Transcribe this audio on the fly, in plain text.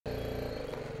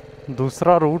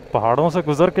दूसरा रूट पहाड़ों से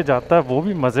गुजर के जाता है, वो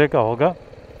भी मज़े का होगा।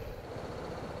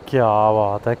 क्या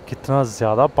बात है, कितना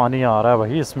ज़्यादा पानी आ रहा है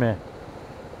भाई इसमें।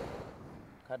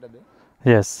 Nkhatabay?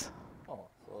 Yes. Oh,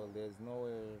 so there's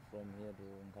nowhere from here to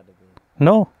Nkhatabay.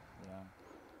 No, Yeah,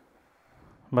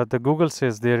 but the Google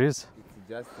says there is.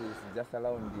 it's just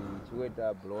around the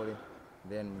Chiweta, Blore,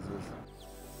 then Mzuzi.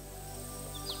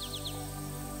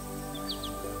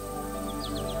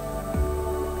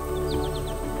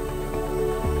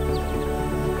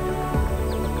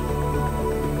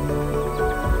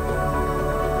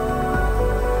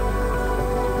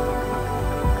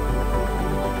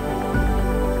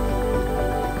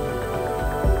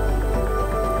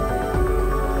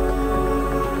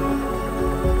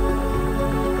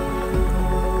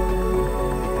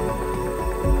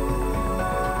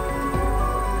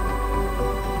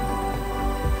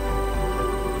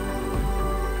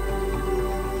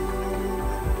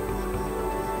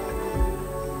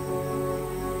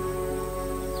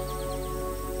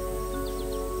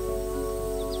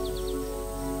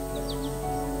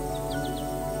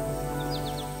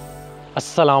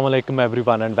 अस्सलाम वालेकुम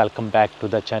everyone and welcome back to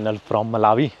the channel from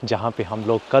Malawi, जहाँ पे हम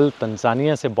लोग कल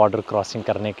Tanzania से border crossing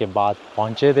करने के बाद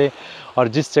पहुँचे थे। और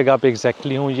जिस जगह पे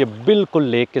एग्जैक्टली हूँ, ये बिल्कुल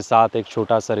लेक के साथ एक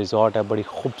छोटा सा रिजॉर्ट है। बड़ी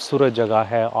खूबसूरत जगह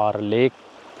है और लेक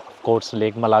कोर्स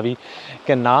लेक मलावी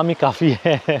का नाम ही काफ़ी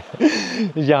है।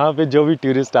 यहाँ पे जो भी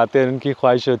टूरिस्ट आते हैं उनकी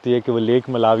ख्वाहिश होती है कि वो लेक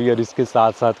मलावी और इसके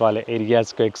साथ साथ वाले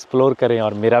एरियाज़ को एक्सप्लोर करें,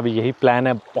 और मेरा भी यही प्लान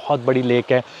है। बहुत बड़ी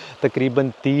लेक है,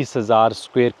 तकरीबन 30,000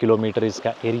 स्क्वायर किलोमीटर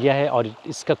इसका एरिया है, और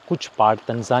इसका कुछ पार्ट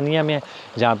तंजानिया में है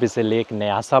जहाँ पे इसे लेक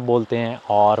न्यासा बोलते हैं,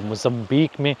 और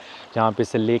मोज़म्बिक में जहाँ पे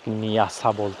इसे लेक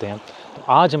नियासा बोलते हैं। तो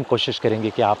आज हम कोशिश करेंगे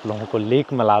कि आप लोगों को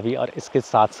लेक मलावी और इसके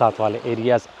साथ साथ वाले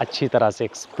एरियाज़ अच्छी तरह से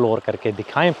एक्सप्लोर करके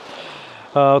दिखाएं।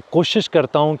 कोशिश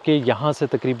करता हूं कि यहाँ से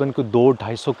तकरीबन कोई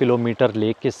 200-250 किलोमीटर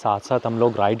लेक के साथ साथ हम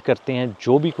लोग राइड करते हैं।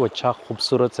 जो भी कोई अच्छा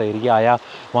खूबसूरत सा एरिया आया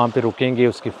वहाँ पे रुकेंगे,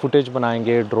 उसकी फुटेज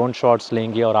बनाएंगे, ड्रोन शॉट्स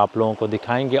लेंगे और आप लोगों को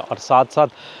दिखाएंगे। और साथ साथ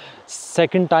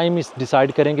सेकंड टाइम इस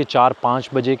डिसाइड करेंगे 4-5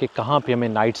 बजे के कहाँ पे हमें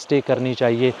नाइट स्टे करनी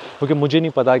चाहिए, क्योंकि मुझे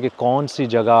नहीं पता कि कौन सी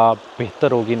जगह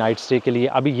बेहतर होगी नाइट स्टे के लिए।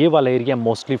 अभी ये वाला एरिया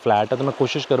मोस्टली फ्लैट है, तो मैं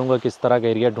कोशिश करूँगा कि इस तरह का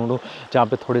एरिया ढूंढूं जहाँ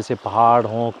पे थोड़े से पहाड़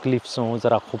हों, क्लिफ्स हों,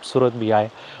 ज़रा खूबसूरत भी आए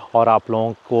और आप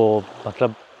लोगों को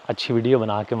मतलब अच्छी वीडियो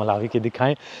बना के मलावी की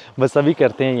दिखाएं। बस अभी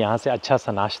करते हैं यहाँ से अच्छा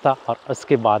सा नाश्ता और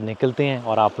उसके बाद निकलते हैं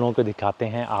और आप लोगों को दिखाते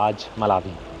हैं आज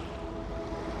मलावी।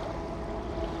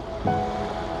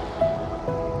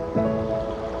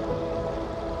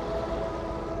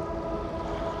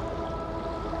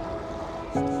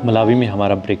 मलावी में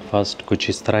हमारा ब्रेकफास्ट कुछ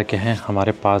इस तरह के हैं।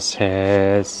 हमारे पास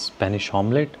है स्पेनिश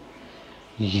ऑमलेट,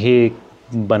 ये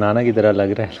बनाना की तरह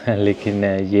लग रहा है लेकिन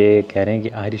ये कह रहे हैं कि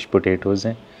आयरिश पोटैटोज़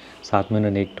हैं, साथ में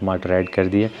उन्होंने एक टमाटर ऐड कर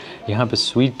दिया। यहाँ पे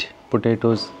स्वीट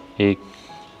पोटैटोज़, एक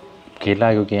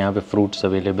केला, क्योंकि यहाँ पे फ्रूट्स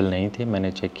अवेलेबल नहीं थे,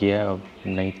 मैंने चेक किया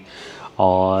नहीं,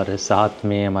 और साथ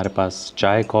में हमारे पास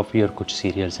चाय, कॉफ़ी और कुछ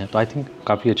सीरियल्स हैं। तो आई थिंक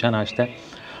काफ़ी अच्छा नाश्ता है।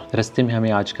 रास्ते में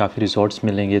हमें आज काफ़ी रिज़ॉर्ट्स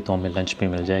मिलेंगे तो हमें लंच भी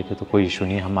मिल जाएगा, तो कोई इशू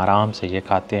नहीं, हम आराम से ये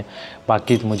खाते हैं।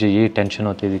 बाकी तो मुझे ये टेंशन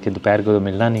होती थी कि दोपहर को तो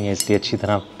मिलना नहीं है, इसलिए अच्छी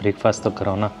तरह ब्रेकफास्ट तो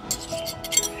करो ना।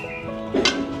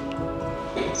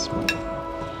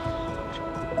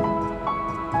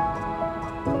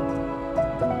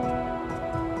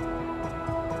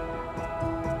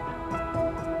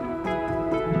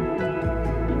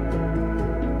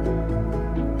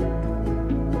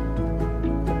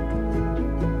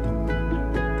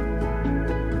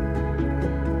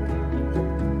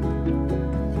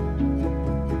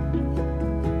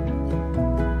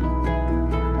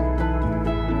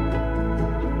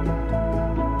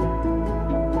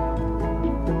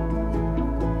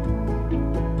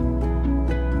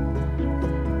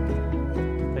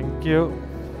 यू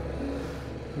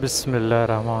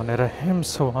बिस्मिल्लाहिर्रहमानिर्रहीम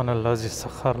सुब्हानल्लाज़ी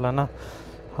सख़्खर लना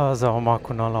हाज़ा वमा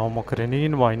कुन्ना लहू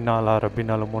मुक़रिनीन व इन्ना अला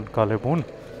रब्बिना लमुनक़लिबून।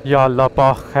 या अल्लाह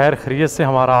पाक खैर खैरियत से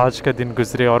हमारा आज का दिन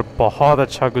गुज़रे और बहुत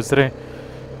अच्छा गुज़रे।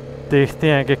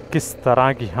 देखते हैं कि किस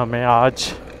तरह की हमें आज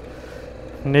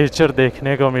नेचर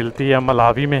देखने को मिलती है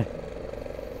मलावी में।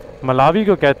 मलावी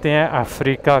को कहते हैं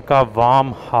अफ्रीका का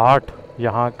वार्म हार्ट,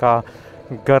 यहाँ का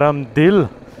गरम दिल।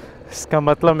 इसका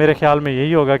मतलब मेरे ख़्याल में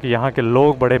यही होगा कि यहाँ के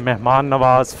लोग बड़े मेहमान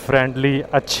नवाज़, फ्रेंडली,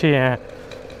 अच्छे हैं।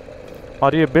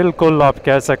 और ये बिल्कुल आप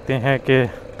कह सकते हैं कि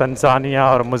तंजानिया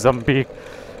और मोज़म्बिक,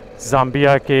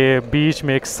 ज़ाम्बिया के बीच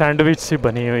में एक सैंडविच सी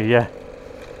बनी हुई है।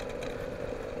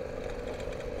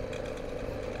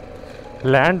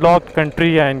 लैंडलॉक्ड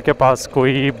कंट्री है, इनके पास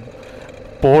कोई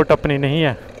पोर्ट अपनी नहीं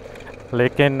है,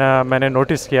 लेकिन मैंने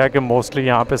नोटिस किया कि मोस्टली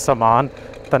यहाँ पे सामान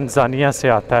तंजानिया से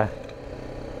आता है।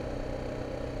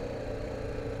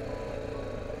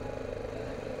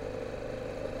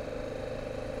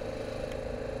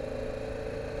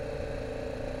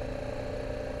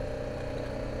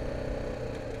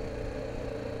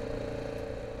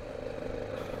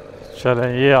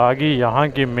 चलें, ये आ गई यहाँ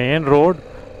की मेन रोड।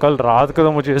 कल रात को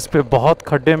तो मुझे इस पे बहुत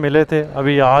खड्डे मिले थे,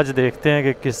 अभी आज देखते हैं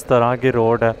कि किस तरह की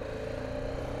रोड है।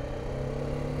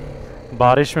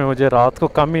 बारिश में मुझे रात को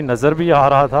कम ही नज़र भी आ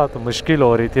रहा था, तो मुश्किल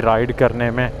हो रही थी राइड करने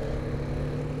में।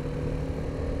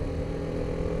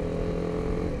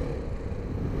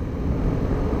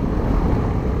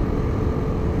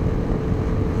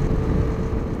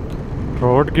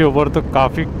 रोड के ऊपर तो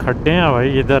काफ़ी खड्डे हैं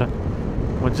भाई इधर।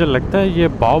 मुझे लगता है ये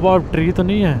बाओबाब ट्री तो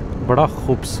नहीं है, बड़ा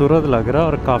खूबसूरत लग रहा है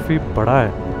और काफ़ी बड़ा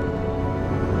है।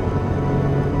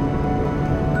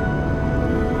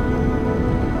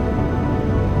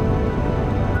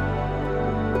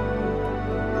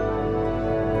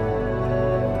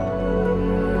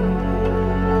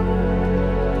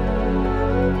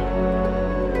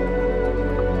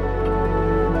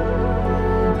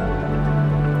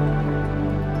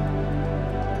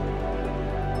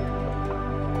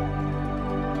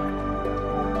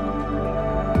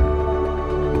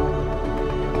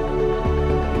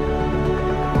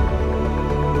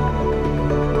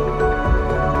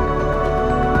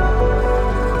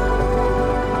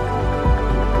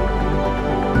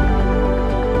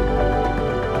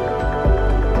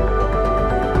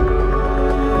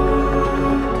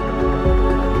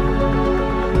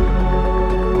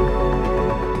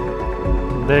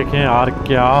 देखें यार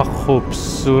क्या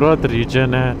खूबसूरत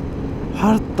रीजन है,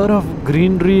 हर तरफ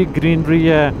ग्रीनरी ग्रीनरी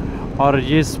है। और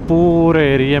ये इस पूरे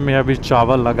एरिया में अभी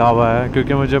चावल लगा हुआ है,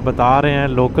 क्योंकि मुझे बता रहे हैं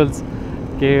लोकल्स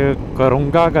कि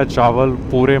करोंगा का चावल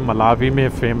पूरे मलावी में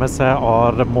फ़ेमस है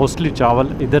और मोस्टली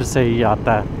चावल इधर से ही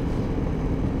आता है।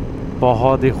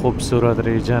 बहुत ही खूबसूरत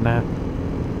रीजन है,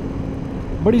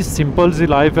 बड़ी सिंपल सी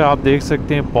लाइफ है। आप देख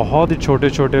सकते हैं बहुत ही छोटे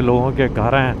छोटे लोगों के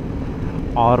घर हैं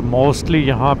और मोस्टली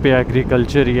यहाँ पे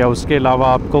एग्रीकल्चर ही है। उसके अलावा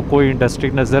आपको कोई इंडस्ट्री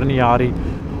नज़र नहीं आ रही,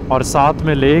 और साथ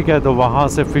में लेक है तो वहाँ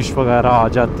से फ़िश वगैरह आ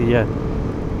जाती है।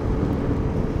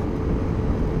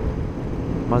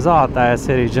 मज़ा आता है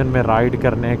ऐसे रीजन में राइड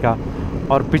करने का,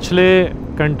 और पिछले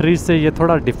कंट्री से ये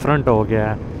थोड़ा डिफरेंट हो गया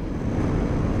है।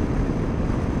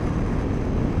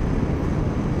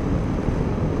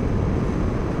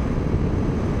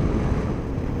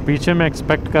 पीछे मैं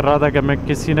एक्सपेक्ट कर रहा था कि मैं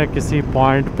किसी न किसी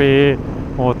पॉइंट पे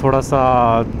वो थोड़ा सा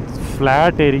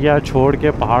फ्लैट एरिया छोड़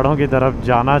के पहाड़ों की तरफ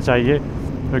जाना चाहिए,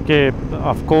 क्योंकि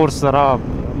ऑफ कोर्स ज़रा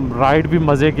राइड भी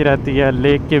मज़े की रहती है,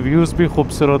 लेक के व्यूज़ भी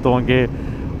खूबसूरत होंगे।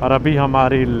 और अभी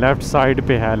हमारी लेफ़्ट साइड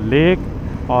पे है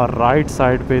लेक और राइट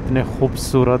साइड पे इतने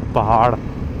खूबसूरत पहाड़।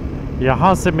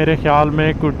 यहाँ से मेरे ख्याल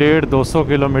में कुछ 150-200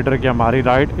 किलोमीटर की हमारी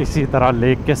राइड इसी तरह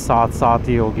लेक के साथ साथ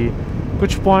ही होगी।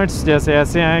 कुछ पॉइंट्स जैसे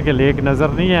ऐसे हैं कि लेक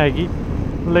नज़र नहीं आएगी,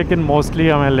 लेकिन मोस्टली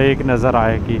हमें लेक नज़र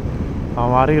आएगी।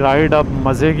 हमारी राइड अब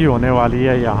मज़े की होने वाली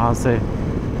है। यहाँ से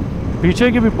पीछे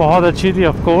की भी बहुत अच्छी थी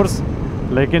ऑफ कोर्स,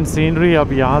 लेकिन सीनरी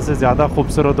अब यहाँ से ज़्यादा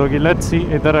खूबसूरत होगी। लेट्स सी,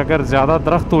 इधर अगर ज़्यादा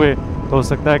दरख्त हुए तो हो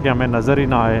सकता है कि हमें नज़र ही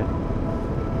ना आए।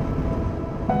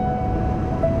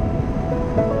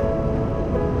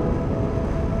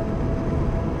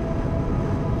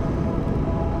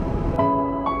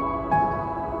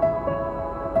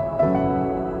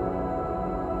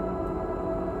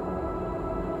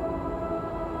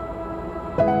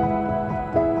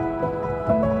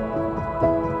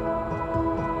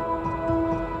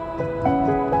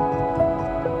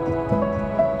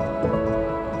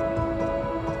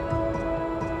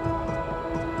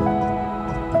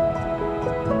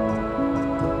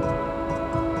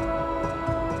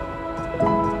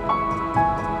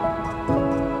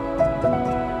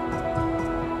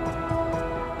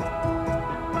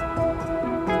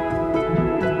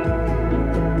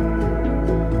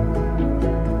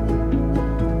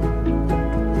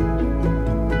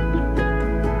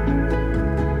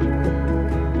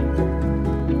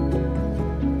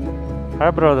 Hi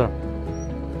brother,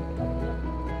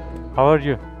 how are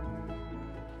you?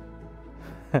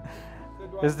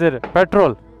 Is there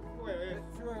petrol?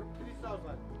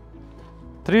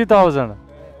 3,000.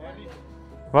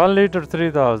 1 liter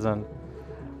 3,000.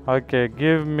 Okay,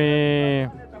 give me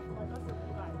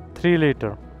 3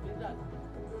 liter.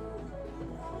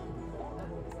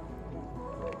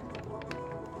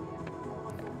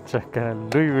 Check करें,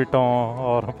 लुई विटॉन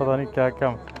और पता नहीं क्या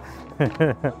क्या।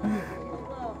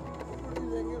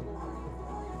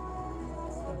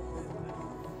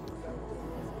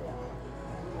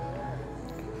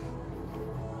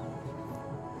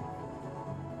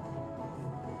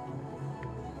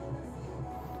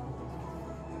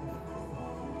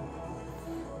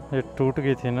 ये टूट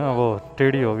गई थी ना, वो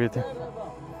टेढ़ी हो गई थी।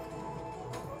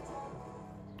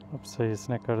 अब सही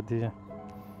इसने कर दिया।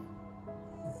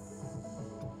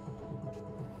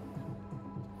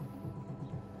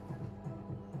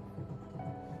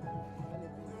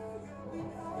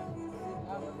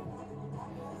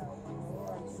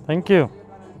 Thank you.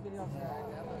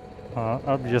 हाँ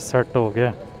अब ये सेट हो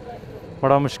गया।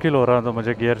 बड़ा मुश्किल हो रहा था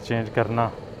मुझे गियर चेंज करना।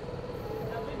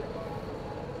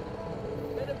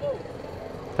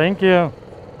 Thank you.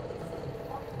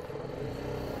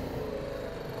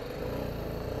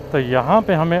 तो यहाँ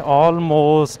पे हमें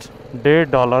ऑलमोस्ट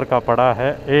 $1.5 का पड़ा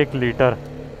है 1 लीटर।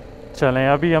 चलें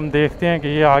अभी हम देखते हैं कि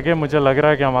ये आगे मुझे लग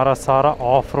रहा है कि हमारा सारा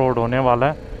ऑफ रोड होने वाला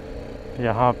है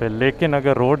यहाँ पे, लेकिन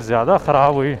अगर रोड ज़्यादा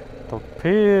ख़राब हुई तो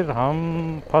फिर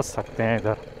हम फंस सकते हैं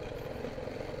इधर।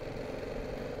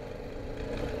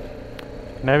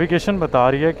 नेविगेशन बता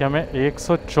रही है कि हमें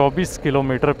 124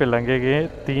 किलोमीटर पे लगेंगे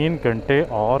 3 घंटे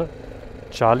और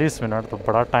 40 मिनट। तो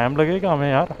बड़ा टाइम लगेगा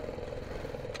हमें यार,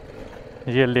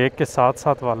 ये लेक के साथ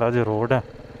साथ वाला जो रोड है।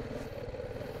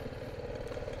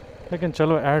 लेकिन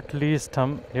चलो एट लीस्ट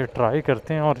हम ये ट्राई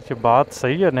करते हैं। और ये बात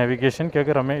सही है नेविगेशन की,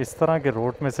 अगर हमें इस तरह के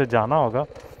रोड में से जाना होगा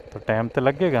तो टाइम तो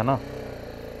लगेगा ना।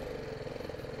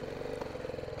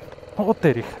 ओ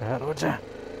तेरी खैर हो जाए।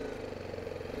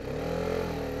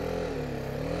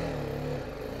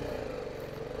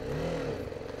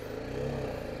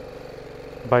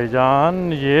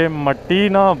 भाईजान ये मट्टी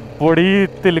ना बड़ी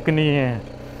तिलकनी है।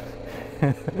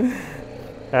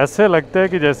 ऐसे लगता है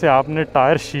कि जैसे आपने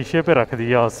टायर शीशे पे रख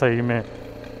दिया सही में।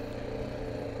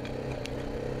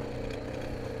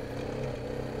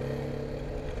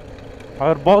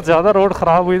 अगर बहुत ज़्यादा रोड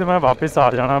ख़राब हुई तो मैं वापस आ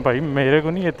जाना भाई, मेरे को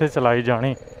नहीं इतने चलाई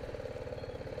जानी।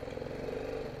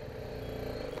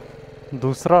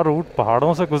 दूसरा रूट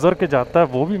पहाड़ों से गुज़र के जाता है,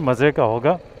 वो भी मज़े का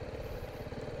होगा।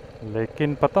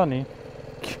 लेकिन पता नहीं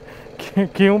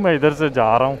क्यों मैं इधर से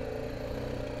जा रहा हूँ।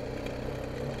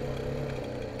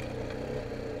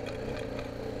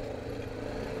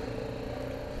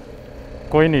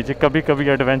 कोई नहीं जी, कभी कभी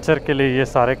एडवेंचर के लिए ये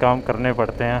सारे काम करने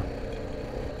पड़ते हैं।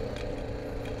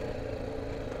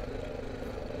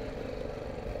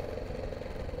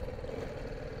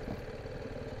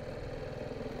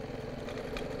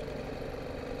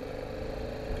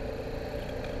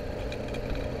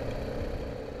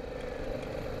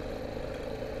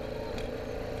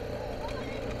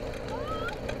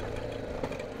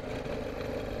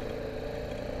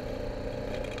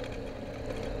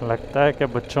 लगता है कि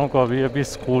बच्चों को अभी अभी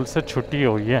स्कूल से छुट्टी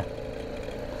हुई है।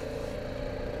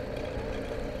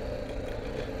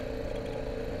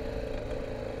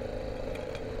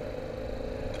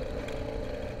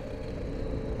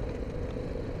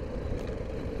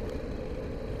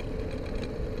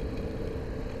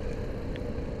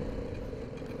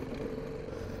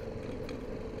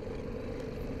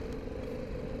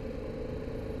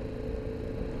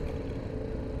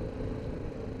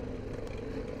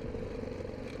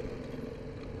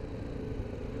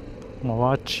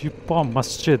 मवाचिपा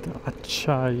मस्जिद,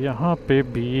 अच्छा यहाँ पे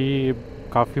भी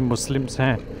काफ़ी मुस्लिम्स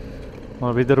हैं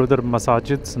और इधर उधर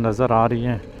मसाजिद नज़र आ रही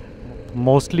हैं।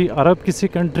 मोस्टली अरब किसी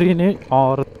कंट्री ने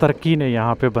और तुर्की ने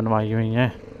यहाँ पे बनवाई हुई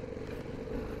हैं।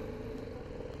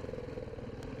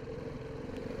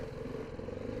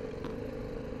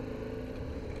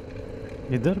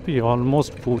 इधर भी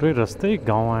ऑलमोस्ट पूरे रास्ते ही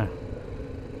गांव हैं।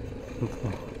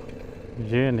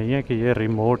 ये नहीं है कि ये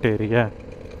रिमोट एरिया है।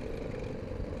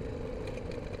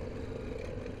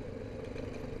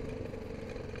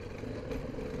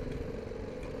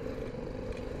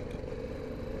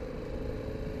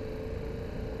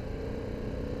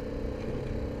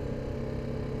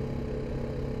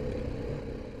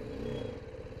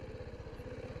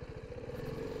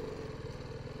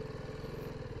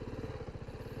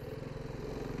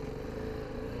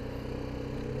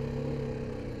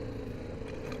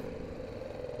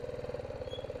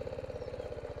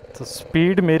 तो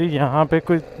स्पीड मेरी यहाँ पे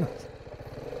कोई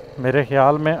मेरे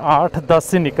ख्याल में 8-10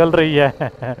 से निकल रही है।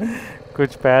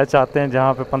 कुछ पैच आते हैं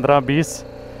जहाँ पे 15-20,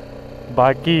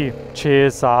 बाकी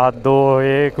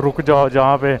 6-7-2-1 रुक जाओ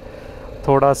जहाँ पे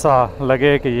थोड़ा सा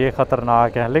लगे कि ये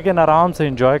ख़तरनाक है। लेकिन आराम से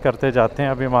एंजॉय करते जाते हैं।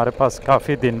 अभी हमारे पास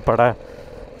काफ़ी दिन पड़ा है,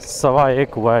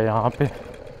 1:15 हुआ है यहाँ पे।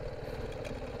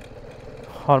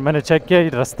 और मैंने चेक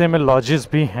किया रास्ते में लॉजेस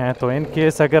भी हैं, तो इन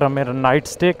केस अगर हमें नाइट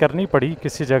स्टे करनी पड़ी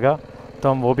किसी जगह तो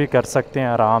हम वो भी कर सकते हैं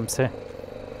आराम से।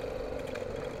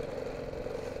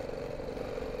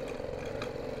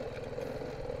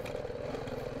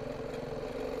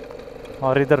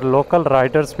 और इधर लोकल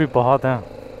राइडर्स भी बहुत हैं।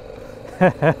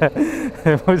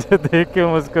 मुझे देख के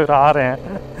मुस्कुरा रहे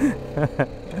हैं।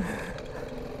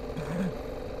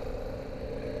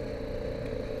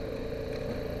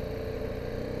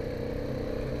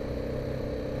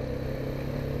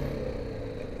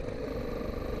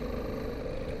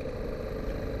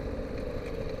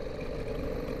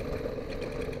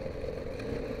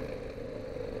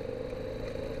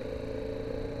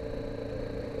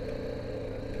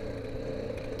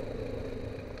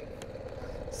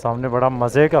 सामने बड़ा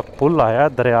मज़े का पुल आया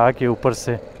दरिया के ऊपर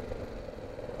से,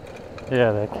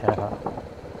 ये देखें यार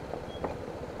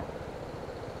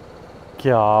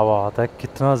क्या बात है,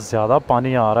 कितना ज़्यादा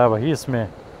पानी आ रहा है भाई इसमें।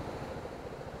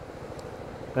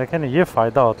 देखें ना, ये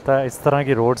फ़ायदा होता है इस तरह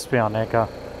की रोड्स पे आने का।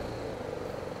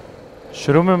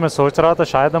 शुरू में मैं सोच रहा था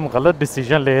शायद हम गलत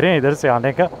डिसीजन ले रहे हैं इधर से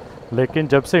आने का, लेकिन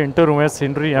जब से इंटर हुए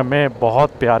सीनरी हमें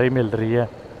बहुत प्यारी मिल रही है,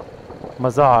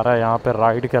 मज़ा आ रहा है यहाँ पे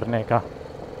राइड करने का।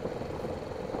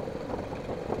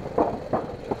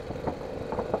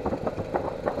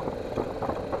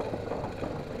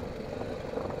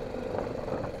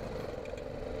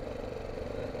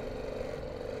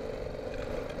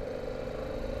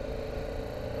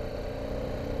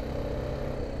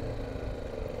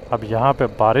 अब यहाँ पे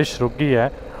बारिश रुक गई है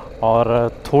और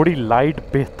थोड़ी लाइट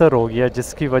बेहतर हो गई है,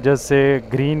 जिसकी वजह से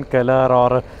ग्रीन कलर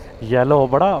और येलो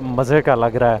बड़ा मज़े का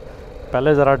लग रहा है।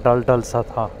 पहले ज़रा डल डल सा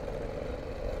था।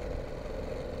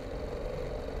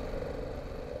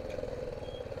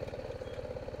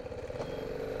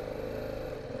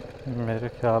 मेरे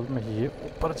ख्याल में ये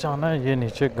ऊपर जाना है, ये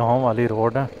नीचे गांव वाली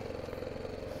रोड है।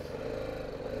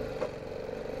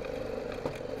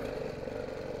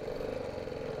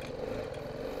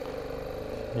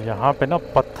 यहाँ पे ना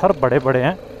पत्थर बड़े बड़े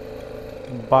हैं,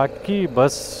 बाकी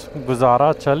बस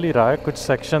गुजारा चल ही रहा है। कुछ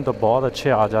सेक्शन तो बहुत अच्छे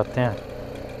आ जाते हैं।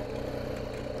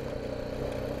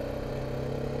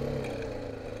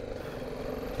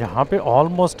 यहाँ पे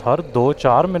ऑलमोस्ट हर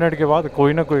 2-4 मिनट के बाद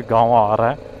कोई ना कोई गांव आ रहा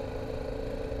है,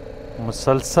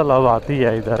 मुसलसल आबादी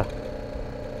है इधर।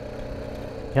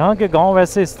 यहाँ के गांव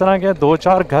वैसे इस तरह के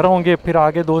 2-4 घर होंगे, फिर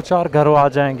आगे 2-4 घर आ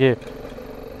जाएंगे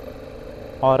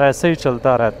और ऐसे ही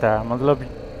चलता रहता है। मतलब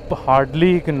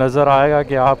हार्डली नज़र आएगा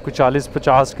कि आपको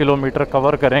 40-50 किलोमीटर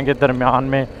कवर करेंगे, दरमियान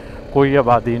में कोई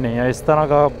आबादी नहीं है। इस तरह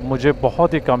का मुझे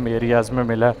बहुत ही कम एरियाज़ में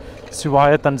मिला है,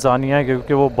 सिवाय तंजानिया,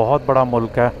 क्योंकि वो बहुत बड़ा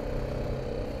मुल्क है।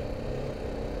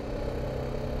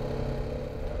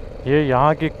 ये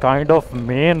यहाँ की काइंड ऑफ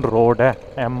मेन रोड है,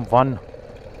 M1।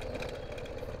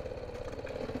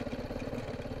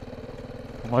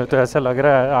 मुझे तो ऐसा लग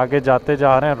रहा है आगे जाते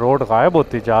जा रहे हैं रोड गायब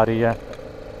होती जा रही है।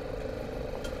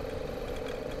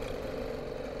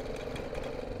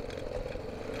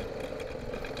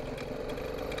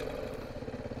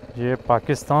 ये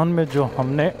पाकिस्तान में जो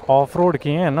हमने ऑफ रोड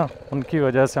किए हैं ना, उनकी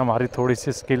वजह से हमारी थोड़ी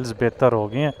सी स्किल्स बेहतर हो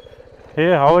गई हैं।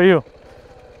 Hey how are you?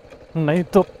 नहीं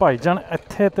तो भाईजान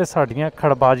इत्थे ते साड़ियाँ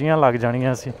खड़बाजियाँ लग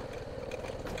जानियां सी।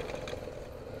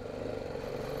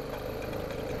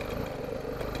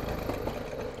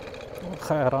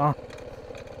 खैर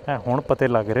है, हुण पते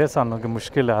लग रहे सानू कि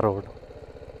मुश्किल है रोड।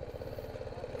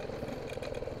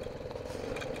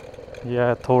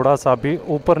 यह थोड़ा सा भी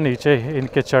ऊपर नीचे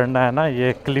इनके चढ़ना है ना,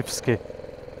 ये क्लिप्स के।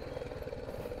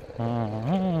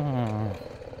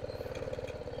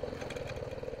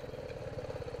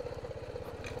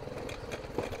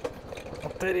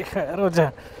 तेरी खैर हो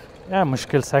जाए, यह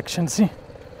मुश्किल सेक्शन सी।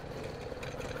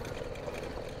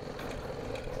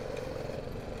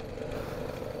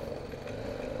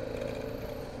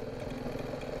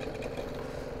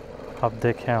 अब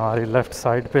देखें हमारी लेफ्ट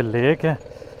साइड पे लेक है,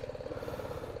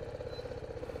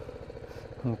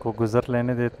 उनको गुजर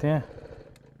लेने देते हैं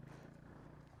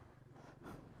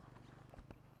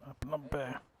अपना पे।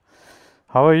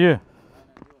 How are you?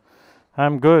 I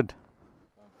am good.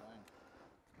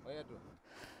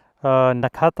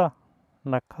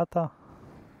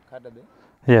 Nkhatabay?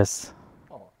 Yes.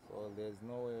 Oh, so there's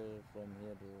no way from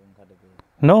here to Nkhatabay.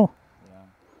 No, Yeah.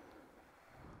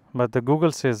 but the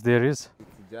Google says there is.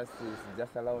 It's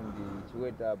just around the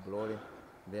Chiweta, Blore,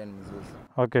 then Mzuzu.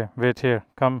 Okay, wait here.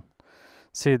 Come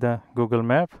see the Google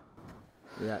map.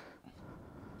 Yeah.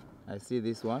 I see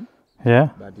this one, Yeah.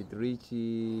 but it reach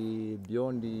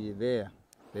beyond there.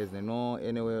 There's no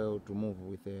anywhere to move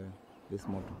with this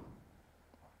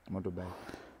motorbike.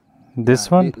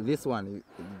 This one? This one.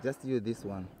 Just use this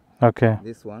one. Okay.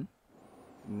 This one.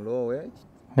 Mlowe.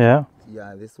 Yeah.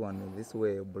 Yeah, this one. This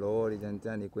way, Blore,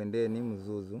 Jantani, Kwendeni,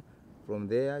 Mzuzu. From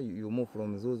there, you move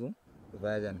from Mzuzu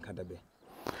via Nkhatabay.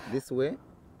 This way,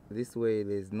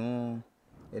 there's no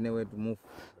anywhere to move.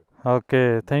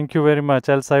 Okay. Thank you very much.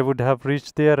 Else I would have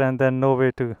reached there and then no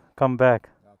way to come back.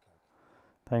 Okay.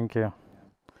 Thank you.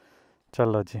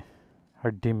 चलो जी,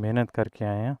 हड्डी मेहनत करके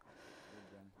आए हैं।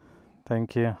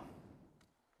 Thank you.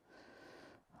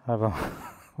 अब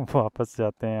हम वापस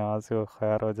जाते हैं यहाँ से, वो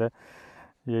खैर हो जाए।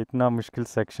 ये इतना मुश्किल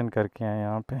सेक्शन करके आए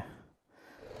यहाँ पे।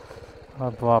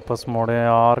 अब वापस मोड़े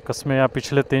यार, कसमें यार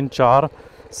पिछले 3-4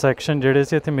 सेक्शन जेड़े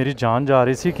से थे मेरी जान जा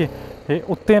रही सी कि ये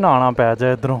उत्ते ना आना पै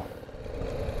जाए इधरों।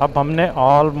 अब हमने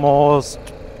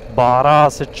ऑलमोस्ट 12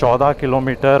 से 14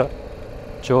 किलोमीटर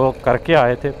जो करके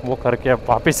आए थे वो करके अब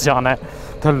वापस जाना है।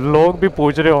 तो लोग भी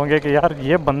पूछ रहे होंगे कि यार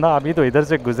ये बंदा अभी तो इधर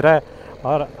से गुजरा है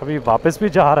और अभी वापस भी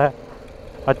जा रहा है।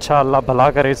 अच्छा, अल्लाह भला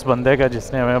करे इस बंदे का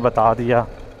जिसने हमें बता दिया।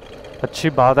 अच्छी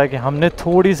बात है कि हमने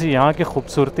थोड़ी सी यहाँ की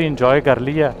खूबसूरती इंजॉय कर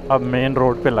ली है, अब मेन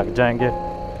रोड पे लग जाएंगे।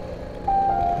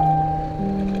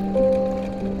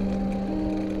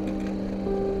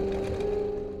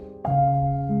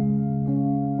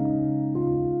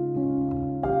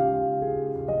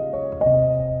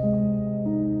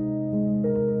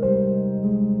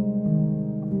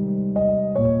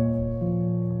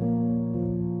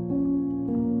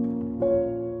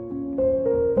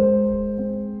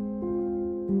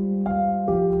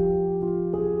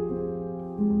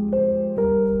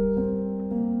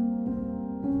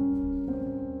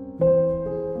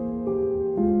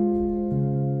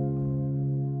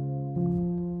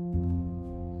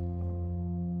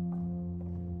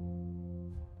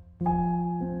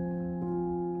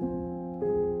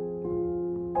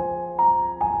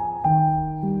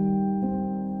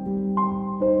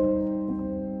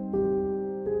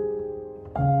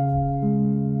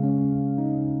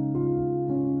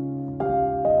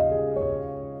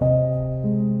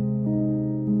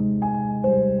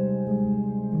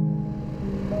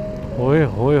 ओए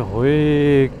होए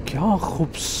होए, क्या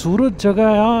खूबसूरत जगह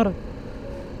है यार।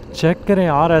 चेक करें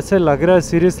यार, ऐसे लग रहा है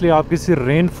सीरियसली आप किसी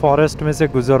रेन फॉरेस्ट में से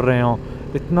गुजर रहे हो।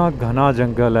 इतना घना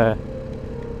जंगल है,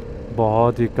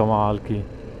 बहुत ही कमाल की।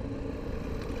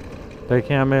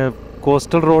 देखिए हमें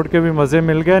कोस्टल रोड के भी मज़े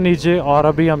मिल गए नीचे, और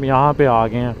अभी हम यहाँ पे आ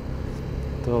गए हैं।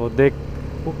 तो देख,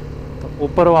 तो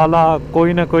ऊपर वाला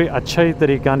कोई ना कोई अच्छा ही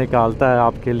तरीका निकालता है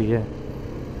आपके लिए।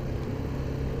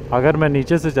 अगर मैं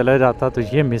नीचे से चले जाता तो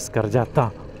ये मिस कर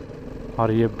जाता।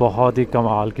 और ये बहुत ही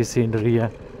कमाल की सीनरी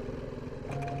है।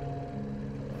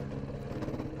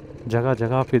 जगह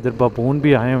जगह पे इधर बबून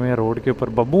भी आए हुए हैं रोड के ऊपर।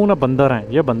 बबून है, बंदर हैं,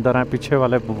 ये बंदर हैं, पीछे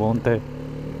वाले बबून थे।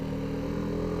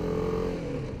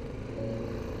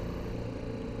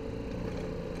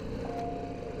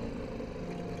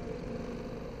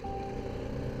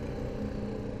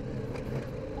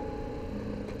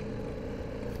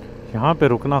 यहाँ पे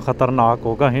रुकना ख़तरनाक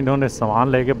होगा, इन्होंने सामान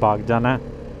लेके भाग जाना है।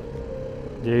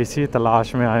 ये इसी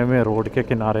तलाश में आए हुए हैं रोड के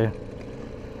किनारे।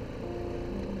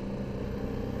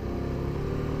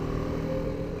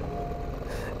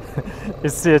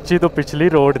 इससे अच्छी तो पिछली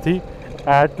रोड थी,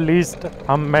 एट लीस्ट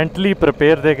हम मेंटली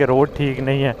प्रिपेयर थे कि रोड ठीक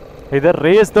नहीं है। इधर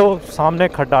रेस तो सामने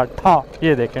खड्डा ठा,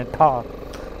 ये देखें ठा।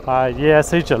 ये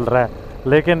ऐसे ही चल रहा है,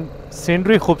 लेकिन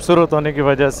सीनरी खूबसूरत होने की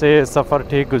वजह से सफ़र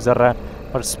ठीक गुजर रहा है।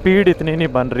 और स्पीड इतनी नहीं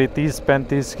बन रही,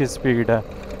 30-35 की स्पीड है।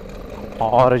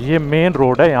 और ये मेन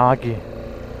रोड है यहाँ की।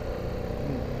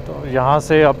 तो यहाँ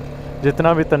से अब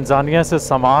जितना भी तंजानिया से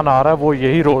सामान आ रहा है वो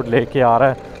यही रोड लेके आ रहा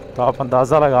है। तो आप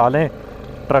अंदाज़ा लगा लें,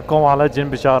 ट्रकों वाला जिन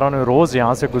बेचारों ने रोज़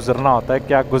यहाँ से गुजरना होता है,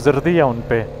 क्या गुजरती है उन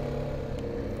पे।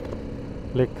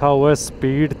 लिखा हुआ है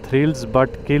speed thrills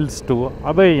but kills to.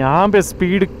 अबे यहाँ पे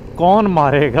स्पीड कौन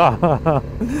मारेगा।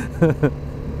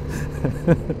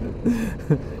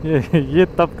 ये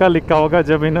तब का लिखा होगा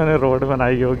जब इन्होंने रोड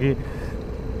बनाई होगी।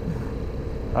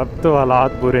 अब तो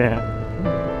हालात बुरे हैं।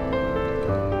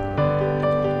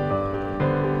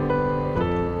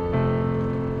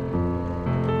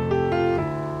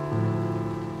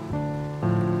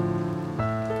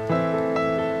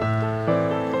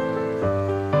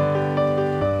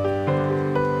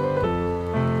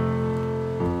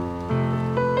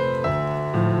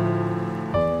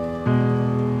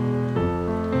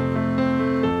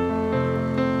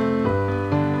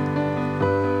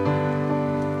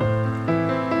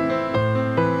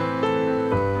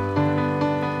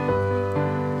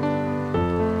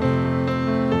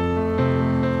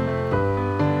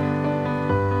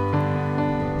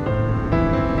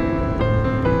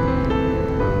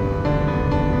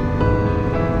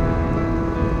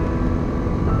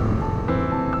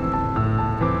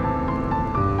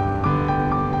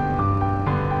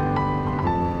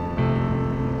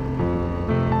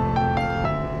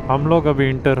 हम लोग अभी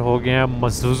इंटर हो गए हैं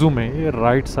मज़ुज़ू में। ये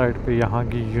राइट साइड पे यहाँ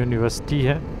की यूनिवर्सिटी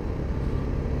है।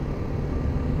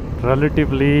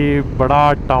 रिलेटिवली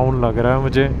बड़ा टाउन लग रहा है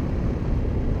मुझे।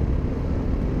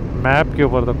 मैप के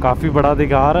ऊपर तो काफ़ी बड़ा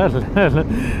दिखा रहा है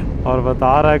और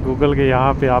बता रहा है गूगल के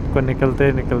यहाँ पे आपको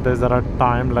निकलते निकलते ज़रा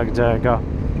टाइम लग जाएगा।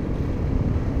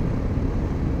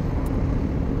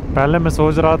 पहले मैं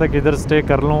सोच रहा था कि इधर स्टे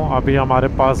कर लूँ, अभी हमारे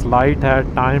पास लाइट है,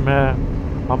 टाइम है,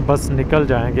 हम बस निकल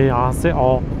जाएंगे यहाँ से।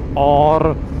 और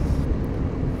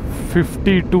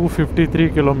 52-53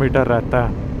 किलोमीटर रहता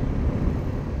है।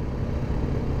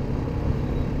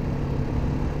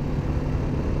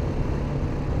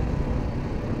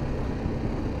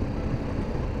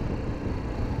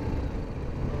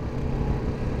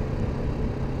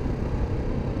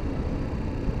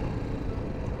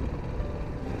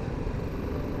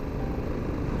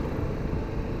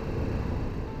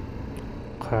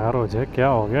 मुझे क्या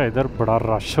हो गया, इधर बड़ा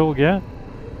रश हो गया।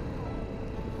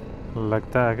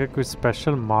 लगता है कि कोई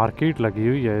स्पेशल मार्केट लगी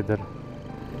हुई है इधर।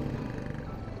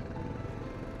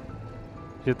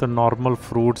 ये तो नॉर्मल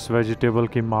फ्रूट्स वेजिटेबल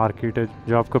की मार्केट है,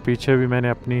 जो आपको पीछे भी मैंने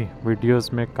अपनी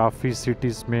वीडियोस में काफ़ी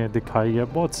सिटीज़ में दिखाई है।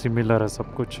 बहुत सिमिलर है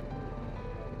सब कुछ।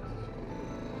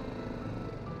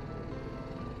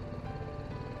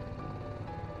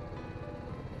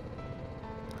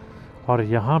 और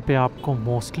यहाँ पे आपको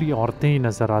मोस्टली औरतें ही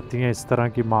नज़र आती हैं इस तरह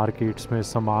की मार्केट्स में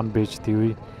सामान बेचती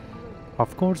हुई।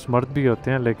 ऑफ कोर्स मर्द भी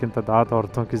होते हैं, लेकिन तादाद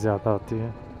औरतों की ज़्यादा होती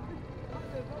है।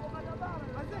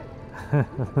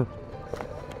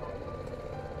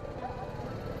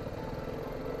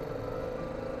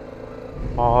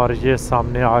 और ये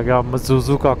सामने आ गया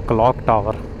मजूजू का क्लॉक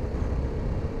टावर।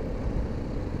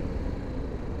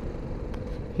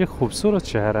 ये खूबसूरत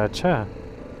शहर है, अच्छा है।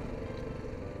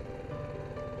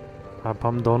 अब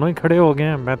हम दोनों ही खड़े हो गए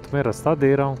हैं, मैं तुम्हें रास्ता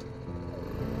दे रहा हूँ।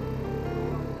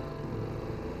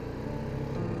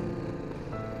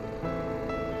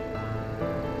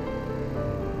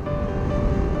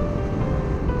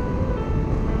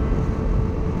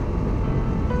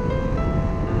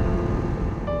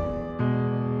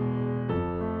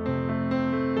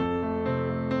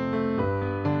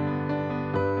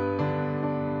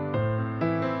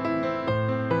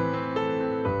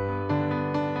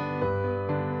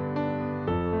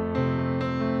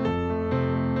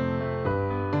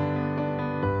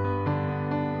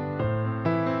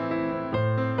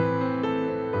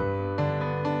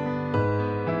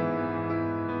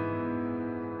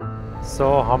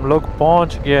 हम लोग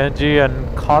पहुंच गए हैं जी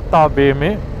नखाताबे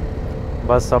में।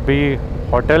 बस अभी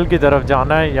होटल की तरफ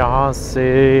जाना है। यहाँ से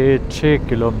 6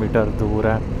 किलोमीटर दूर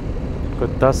है। कोई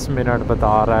 10 मिनट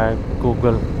बता रहा है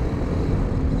गूगल।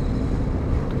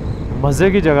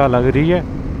 मज़े की जगह लग रही है।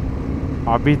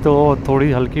 अभी तो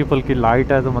थोड़ी हल्की फुल्की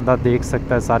लाइट है, तो बंदा देख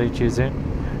सकता है सारी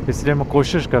चीज़ें। इसलिए मैं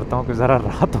कोशिश करता हूँ कि ज़रा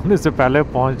रात होने से पहले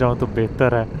पहुँच जाऊँ तो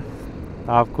बेहतर है।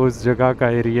 आपको उस जगह का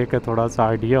एरिया का थोड़ा सा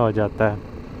आइडिया हो जाता है।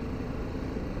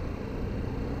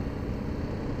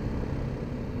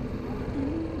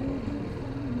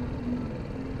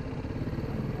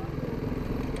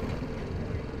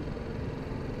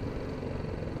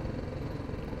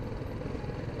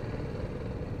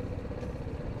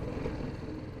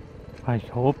 आई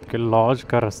होप कि लॉज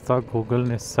का रास्ता गूगल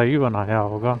ने सही बनाया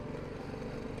होगा,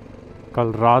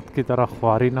 कल रात की तरह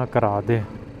ख्वारी ना करा दे।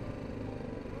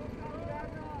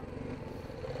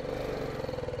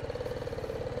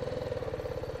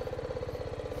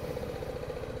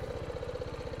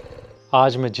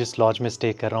 आज मैं जिस लॉज में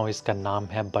स्टे कर रहा हूँ इसका नाम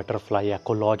है बटरफ्लाई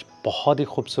एको लॉज। बहुत ही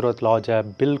खूबसूरत लॉज है,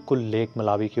 बिल्कुल लेक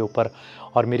मलावी के ऊपर।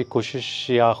 और मेरी कोशिश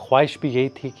या ख्वाहिश भी यही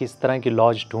थी कि इस तरह की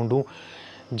लॉज ढूंढूं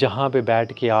जहाँ पे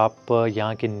बैठ के आप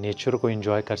यहाँ के नेचर को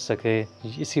एंजॉय कर सके।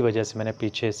 इसी वजह से मैंने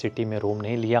पीछे सिटी में रूम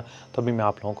नहीं लिया। तो अभी मैं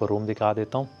आप लोगों को रूम दिखा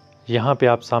देता हूँ। यहाँ पे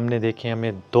आप सामने देखें,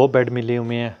 हमें 2 बेड मिले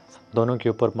हुए हैं। दोनों के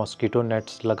ऊपर मॉस्किटो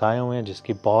नेट्स लगाए हुए हैं,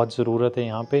 जिसकी बहुत ज़रूरत है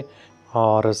यहाँ पे।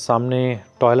 और सामने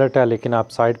टॉयलेट है, लेकिन आप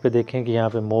साइड पे देखें कि यहाँ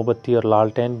पे मोमबत्ती और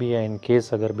लालटेन भी है। इन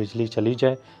केस अगर बिजली चली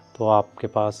जाए तो आपके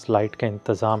पास लाइट का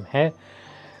इंतज़ाम है।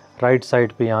 राइट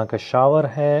साइड पे यहाँ का शावर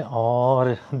है।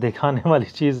 और दिखाने वाली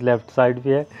चीज़ लेफ़्ट साइड पे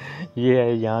है, ये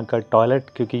है यहाँ का टॉयलेट।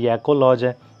 क्योंकि ये एको लॉज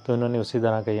है तो इन्होंने उसी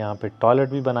तरह का यहाँ पे टॉयलेट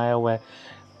भी बनाया हुआ है।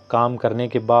 काम करने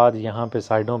के बाद यहाँ पे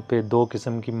साइडों पे 2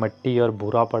 किस्म की मिट्टी और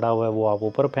भूरा पड़ा हुआ है, वो आप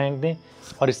ऊपर फेंक दें।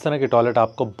 और इस तरह के टॉयलेट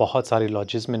आपको बहुत सारी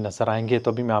लॉजेस में नज़र आएंगे।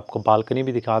 तो अभी मैं आपको बालकनी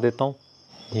भी दिखा देता हूँ।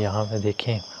 यहाँ पे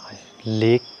देखें,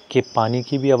 लेक के पानी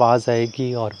की भी आवाज़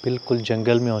आएगी। और बिल्कुल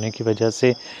जंगल में होने की वजह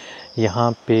से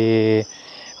यहाँ पे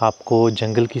आपको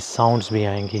जंगल की साउंड्स भी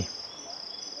आएंगी।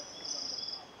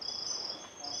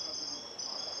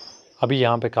 अभी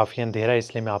यहाँ पे काफ़ी अंधेरा है,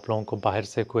 इसलिए मैं आप लोगों को बाहर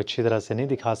से कोई अच्छी तरह से नहीं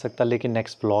दिखा सकता। लेकिन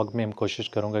नेक्स्ट व्लॉग में हम कोशिश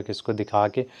करूँगा कि इसको दिखा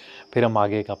के फिर हम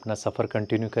आगे का अपना सफ़र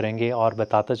कंटिन्यू करेंगे। और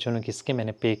बताता चलूँ कि इसके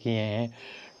मैंने पे किए हैं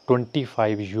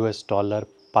 $25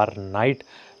 पर नाइट,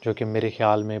 जो कि मेरे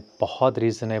ख़्याल में बहुत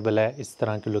रीज़नेबल है इस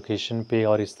तरह की लोकेशन पे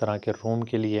और इस तरह के रूम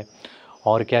के लिए।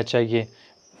 और क्या चाहिए,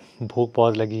 भूख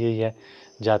बहुत लगी हुई है।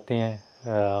 जाते हैं,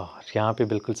 यहाँ पे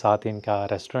बिल्कुल साथ ही इनका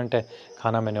रेस्टोरेंट है।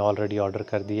 खाना मैंने ऑलरेडी ऑर्डर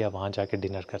कर दिया, वहाँ जाके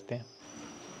डिनर करते हैं।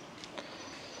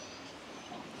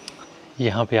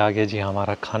 यहाँ पे आ गया जी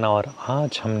हमारा खाना। और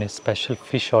आज हमने स्पेशल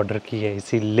फ़िश ऑर्डर की है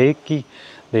इसी लेक की।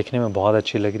 देखने में बहुत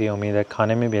अच्छी लग रही है, उम्मीद है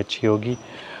खाने में भी अच्छी होगी।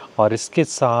 और इसके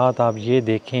साथ आप ये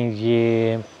देखें,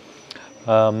 ये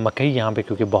मकई यहाँ पे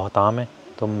क्योंकि बहुत आम है,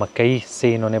 तो मकई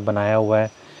से इन्होंने बनाया हुआ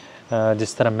है।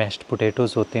 जिस तरह मैश्ड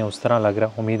पोटैटोज़ होते हैं उस तरह लग रहा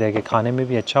है। उम्मीद है कि खाने में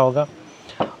भी अच्छा होगा।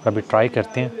 और अभी ट्राई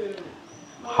करते हैं।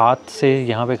 हाथ से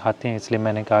यहाँ पे खाते हैं, इसलिए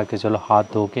मैंने कहा कि चलो हाथ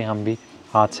धो के हम भी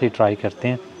हाथ से ही ट्राई करते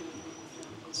हैं।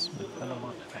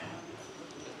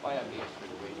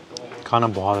 खाना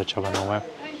बहुत अच्छा बना हुआ है,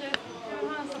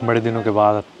 बड़े दिनों के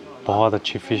बाद बहुत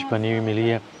अच्छी फ़िश बनी हुई मिली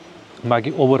है।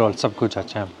 बाकी ओवरऑल सब कुछ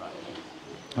अच्छा है।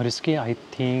 और इसके आई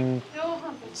थिंक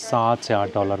 $7 से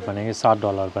 $8 बनेंगे,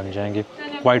 $7 बन जाएंगे,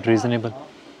 क्वाइट रीज़नेबल।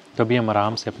 तो अभी हम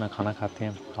आराम से अपना खाना खाते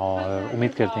हैं और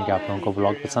उम्मीद करते हैं कि आप लोगों को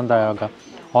ब्लॉग पसंद आया होगा।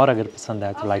 और अगर पसंद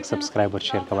आया तो लाइक, सब्सक्राइब और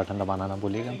शेयर का बटन दबाना ना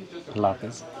भूलिएगा। अल्लाह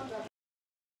हाफ़िज़।